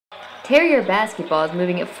Terrier basketball is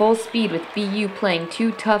moving at full speed with BU playing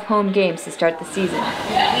 2 tough home games to start the season.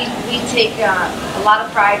 We take a lot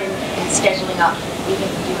of pride in scheduling up. We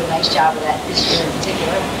think we do a nice job of that this year in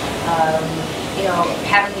particular. You know,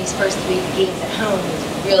 having these first 3 games at home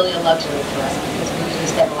is really a luxury for us because we usually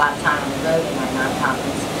spend a lot of time on the road in our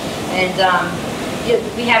non-conference. And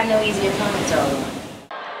we have no easy opponents early on.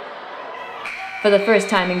 For the first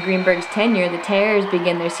time in Greenberg's tenure, the Terriers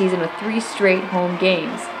begin their season with 3 straight home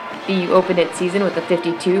games. BU opened its season with a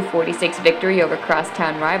 52-46 victory over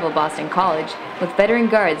crosstown rival Boston College, with veteran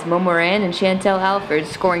guards Mo Moran and Chantel Alford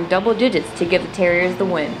scoring double digits to give the Terriers the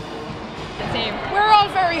win. We're all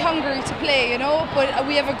very hungry to play, you know, but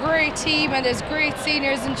we have a great team and there's great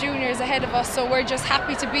seniors and juniors ahead of us, so we're just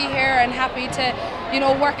happy to be here and happy to, you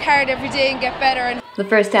know, work hard every day and get better. The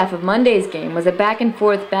first half of Monday's game was a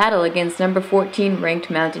back-and-forth battle against number 14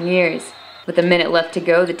 ranked Mountaineers. With a minute left to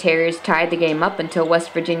go, the Terriers tied the game up until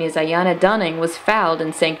West Virginia's Ayanna Dunning was fouled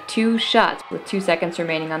and sank 2 shots with 2 seconds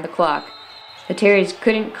remaining on the clock. The Terriers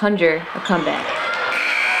couldn't conjure a comeback.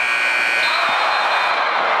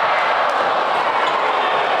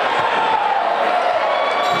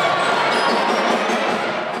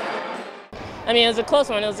 I mean, it was a close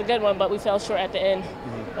one. It was a good one, but we fell short at the end.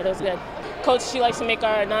 But it was good. Coach, she likes to make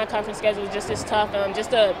our non-conference schedule just as tough, just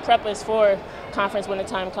to prep us for conference when the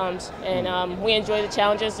time comes. And we enjoy the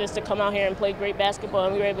challenges just to come out here and play great basketball,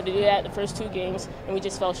 and we were able to do that the first 2 games, and we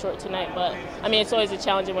just fell short tonight. But, I mean, it's always a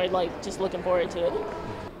challenge, and we're, just looking forward to it.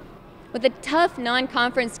 With a tough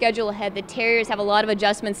non-conference schedule ahead, the Terriers have a lot of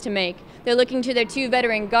adjustments to make. They're looking to their 2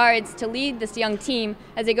 veteran guards to lead this young team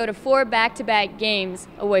as they go to 4 back-to-back games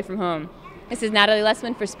away from home. This is Natalie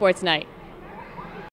Lessman for Sports Night.